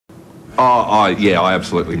Yeah, I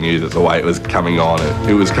absolutely knew that the way it was coming on,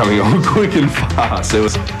 it was coming on quick and fast.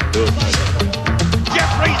 Jeffrey's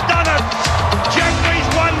done it! Jeffrey's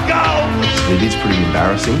won gold! It is pretty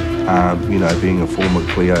embarrassing, you know, being a former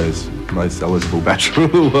Clio's most eligible bachelor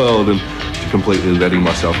in the world and to completely letting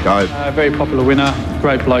myself go. A very popular winner,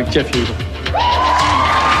 great bloke, Geoff Huegill.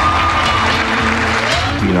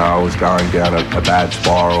 You know, I was going down a bad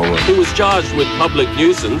spiral. He was charged with public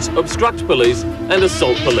nuisance, obstruct police and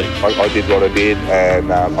assault police. I did what I did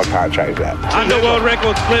and I can't change that. Underworld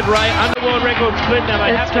record split, Ray. Underworld record split. Now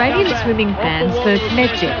they Australian swimming fans first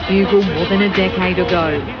met Geoff Huegill more than a decade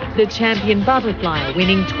ago. The champion butterflyer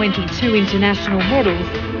winning 22 international medals,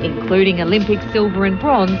 including Olympic silver and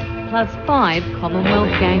bronze, plus 5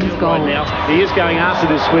 Commonwealth Games gold. Right now, he is going after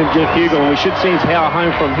this swim, Geoff Huegill, and we should see his power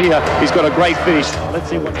home from here. He's got a great finish. Let's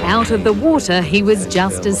see what... Out of the water, he was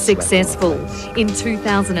just as successful. In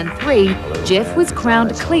 2003, Geoff was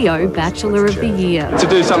crowned Clio Bachelor of the Year. To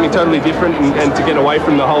do something totally different and to get away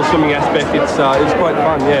from the whole swimming aspect, it's quite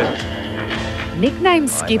fun, yeah. Nicknamed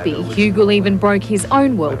Skippy, Huegill even broke his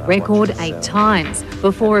own world record 8 times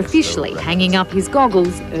before officially hanging up his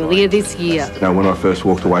goggles earlier this year. You know, when I first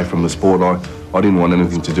walked away from the sport, I didn't want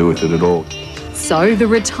anything to do with it at all. So the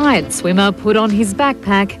retired swimmer put on his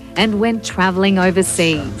backpack and went travelling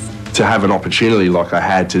overseas. To have an opportunity like I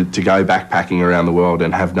had to go backpacking around the world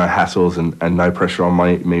and have no hassles and no pressure on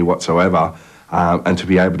me whatsoever, and to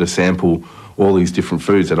be able to sample all these different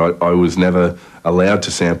foods that I was never allowed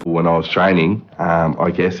to sample when I was training,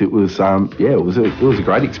 I guess it was, it was a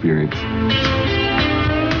great experience.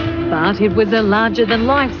 But it was a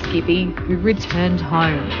larger-than-life Skippy who returned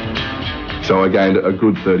home. So I gained a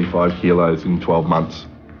good 35 kilos in 12 months.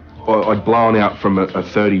 I'd blown out from a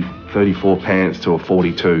 34 pants to a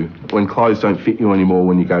 42. When clothes don't fit you anymore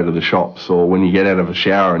when you go to the shops or when you get out of a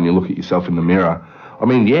shower and you look at yourself in the mirror, I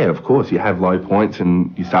mean, yeah, of course, you have low points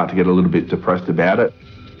and you start to get a little bit depressed about it.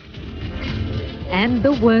 And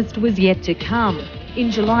the worst was yet to come. In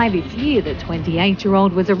July this year, the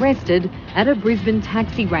 28-year-old was arrested at a Brisbane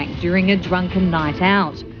taxi rank during a drunken night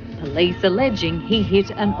out. Police alleging he hit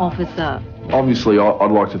an officer. Obviously, I'd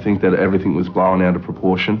like to think that everything was blown out of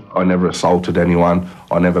proportion. I never assaulted anyone.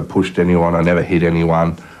 I never pushed anyone. I never hit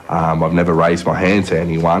anyone. I've never raised my hand to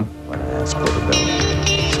anyone.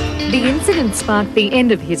 The incident sparked the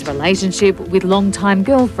end of his relationship with longtime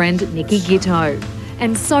girlfriend Nikki Gitto,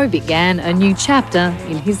 and so began a new chapter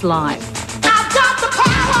in his life. I've got the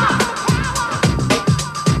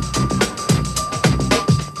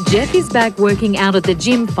power! Geoff is back working out at the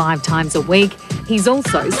gym 5 times a week. He's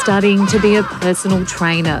also studying to be a personal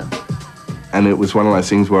trainer. And it was one of those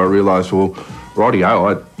things where I realised, well,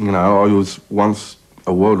 rightio, I was once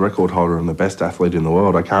a world record holder and the best athlete in the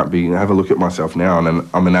world. I can't have a look at myself now and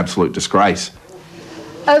I'm an absolute disgrace.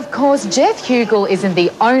 Of course, Geoff Huegill isn't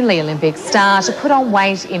the only Olympic star to put on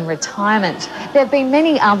weight in retirement. There have been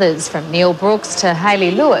many others, from Neil Brooks to Hayley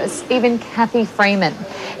Lewis, even Kathy Freeman,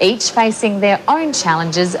 each facing their own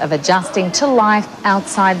challenges of adjusting to life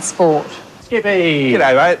outside sport. Skippy!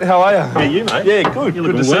 G'day, mate. How are you? How are you, mate? Yeah, good.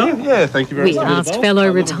 Good to see you. Yeah, thank you very We much. asked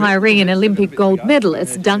fellow retiree and Olympic gold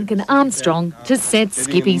medalist Duncan Armstrong to set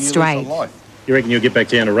Skippy straight. You reckon you'll get back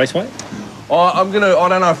down to race weight? I don't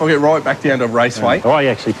know if I'll get right back down to race weight. I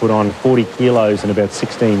actually put on 40 kilos in about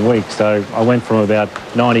 16 weeks, so I went from about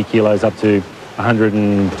 90 kilos up to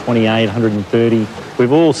 128, 130.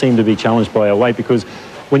 We've all seemed to be challenged by our weight because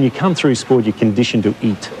when you come through sport, you're conditioned to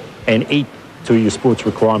eat and eat to your sport's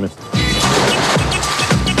requirements.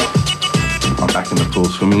 I'm back in the pool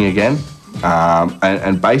swimming again,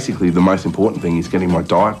 and basically the most important thing is getting my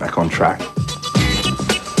diet back on track.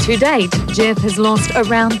 To date, Geoff has lost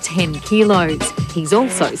around 10 kilos. He's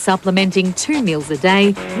also supplementing 2 meals a day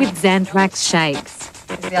with Xantrax shakes.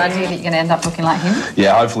 Is the idea that you're going to end up looking like him?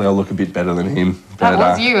 Yeah, hopefully I'll look a bit better than him. That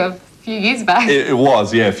was you a few years back. It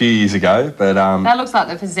was, yeah, a few years ago. But that looks like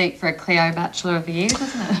the physique for a Clio Bachelor of the Year,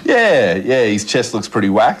 doesn't it? Yeah, his chest looks pretty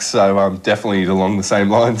waxed, so definitely along the same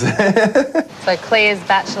lines. So Clio's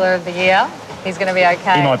Bachelor of the Year, he's going to be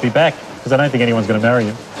okay. He might be back because I don't think anyone's going to marry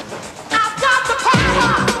him.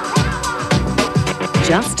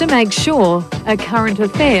 Just to make sure, A Current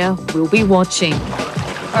Affair will be watching. All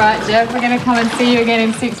right, Geoff, we're going to come and see you again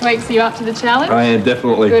in 6 weeks. Are you up to the challenge? I am,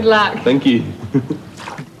 definitely. Good luck. Thank you.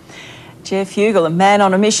 Geoff Huegill, a man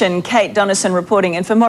on a mission. Kate Donison reporting. And for more